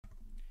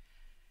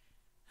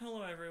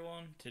Hello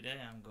everyone, today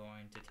I'm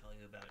going to tell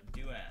you about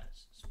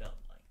doas, spelled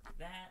like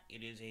that.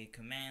 It is a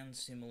command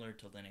similar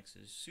to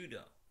Linux's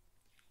sudo.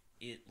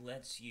 It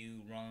lets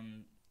you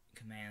run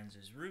commands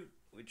as root,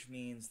 which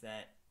means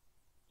that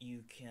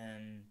you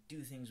can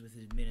do things with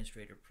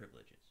administrator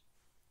privileges.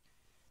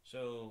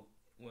 So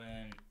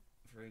when,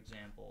 for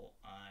example,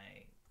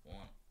 I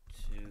want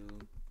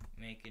to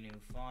make a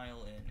new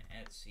file in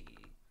Etsy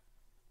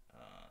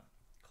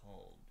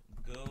called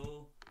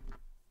Go,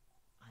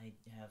 I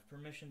have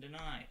permission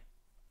denied,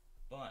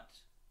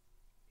 but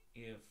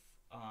if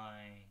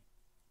I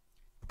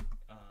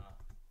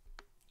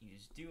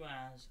use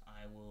doas,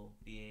 I will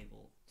be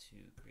able to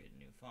create a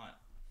new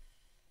file.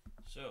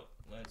 So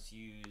let's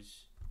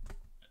use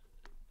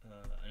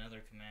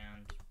another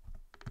command.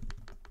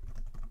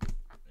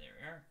 There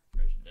we are,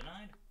 permission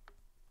denied.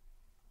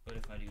 But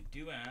if I do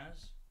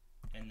doas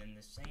and then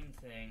the same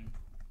thing,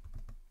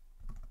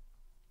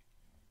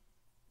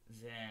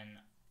 then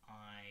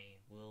I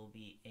will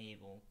be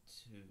able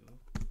to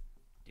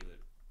do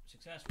it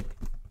successfully.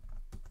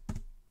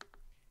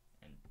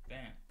 And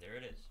bam, there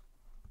it is.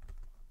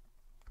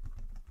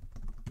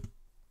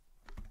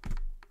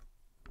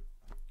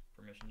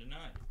 Permission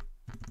denied.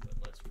 But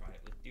let's try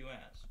it with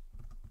doas.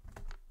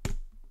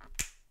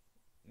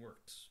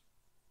 Works.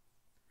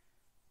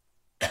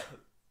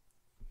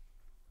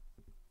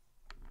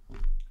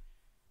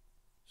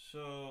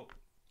 So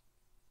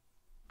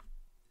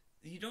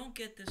you don't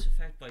get this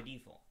effect by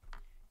default.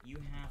 You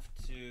have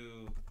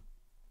to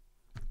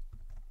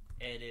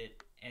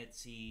edit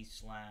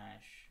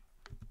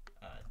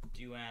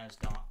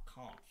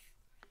etsy/doas.conf,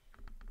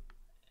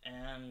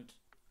 and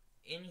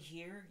in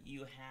here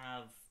you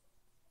have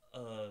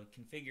a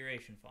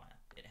configuration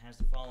file. It has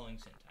the following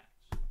syntax.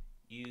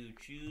 You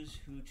choose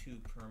who to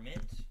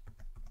permit,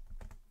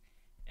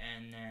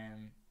 and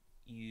then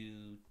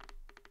you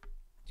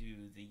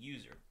do the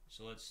user.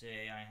 So let's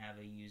say I have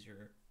a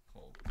user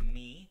called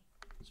me,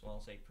 so I'll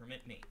say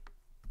permit me.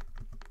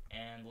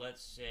 And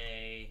let's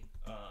say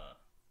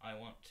I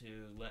want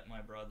to let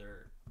my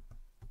brother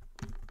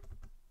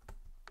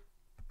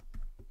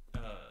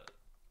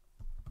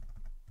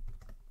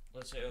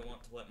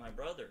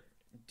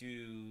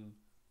do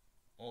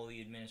all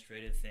the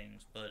administrative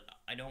things, but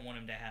I don't want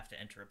him to have to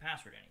enter a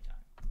password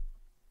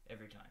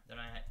every time. Then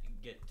I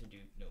get to do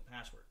no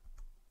password.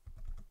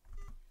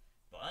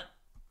 But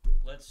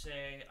let's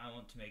say I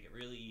want to make it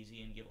really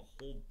easy and give a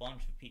whole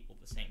bunch of people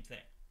the same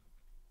thing.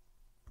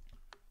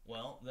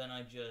 Well, then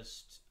I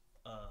just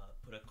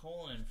put a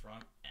colon in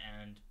front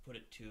and put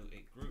it to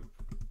a group.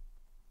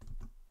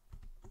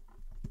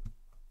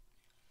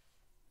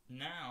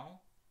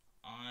 Now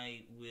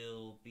I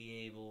will be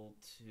able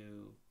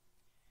to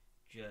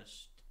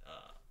just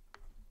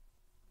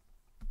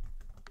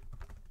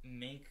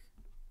make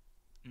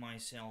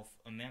myself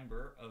a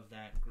member of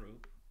that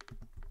group,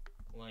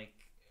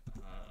 like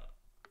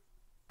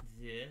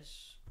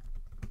this,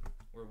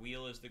 where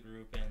wheel is the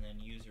group and then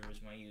user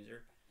is my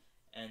user.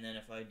 And then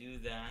if I do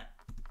that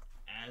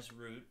as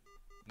root,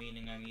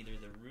 meaning I'm either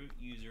the root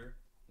user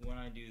when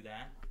I do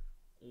that,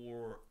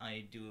 or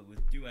I do it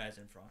with doas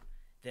in front,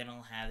 then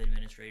I'll have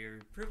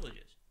administrator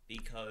privileges,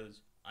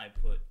 because I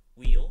put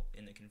wheel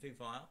in the config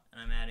file,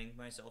 and I'm adding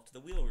myself to the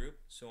wheel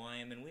group, so I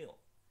am in wheel.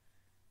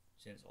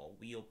 Since all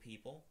wheel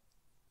people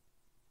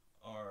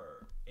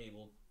are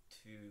able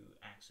to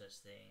access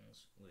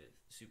things with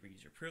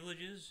superuser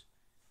privileges,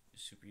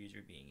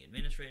 superuser being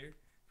administrator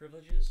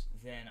privileges,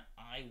 then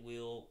I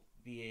will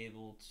be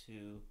able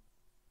to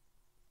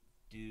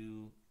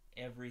do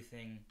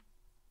everything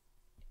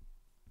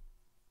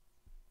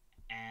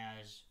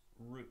as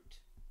root.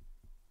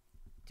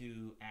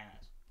 Do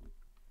as.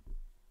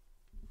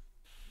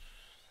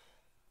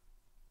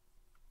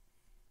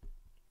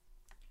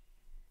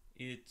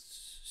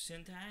 Its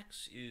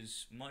syntax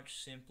is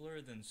much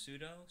simpler than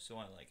sudo, so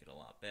I like it a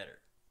lot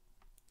better.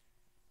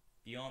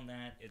 Beyond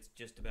that, it's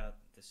just about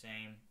the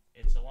same.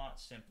 It's a lot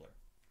simpler.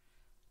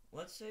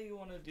 Let's say you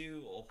want to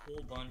do a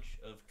whole bunch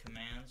of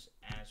commands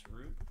as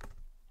root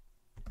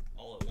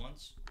all at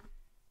once.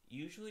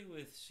 Usually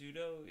with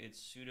sudo, it's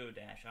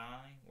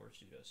sudo-i or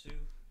sudo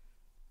su.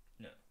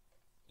 No.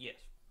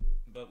 Yes.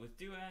 But with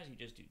doas, you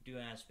just do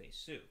doas space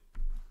su.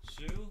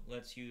 Su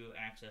lets you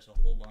access a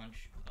whole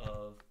bunch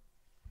of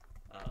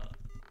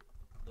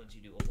lets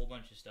you do a whole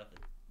bunch of stuff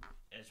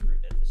as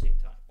root at the same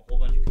time. A whole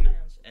bunch of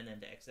commands, and then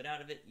to exit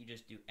out of it, you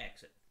just do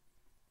exit.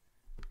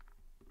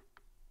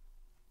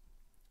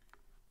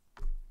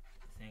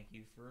 Thank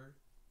you for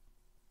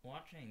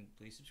watching.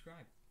 Please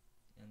subscribe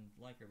and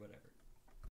like or whatever.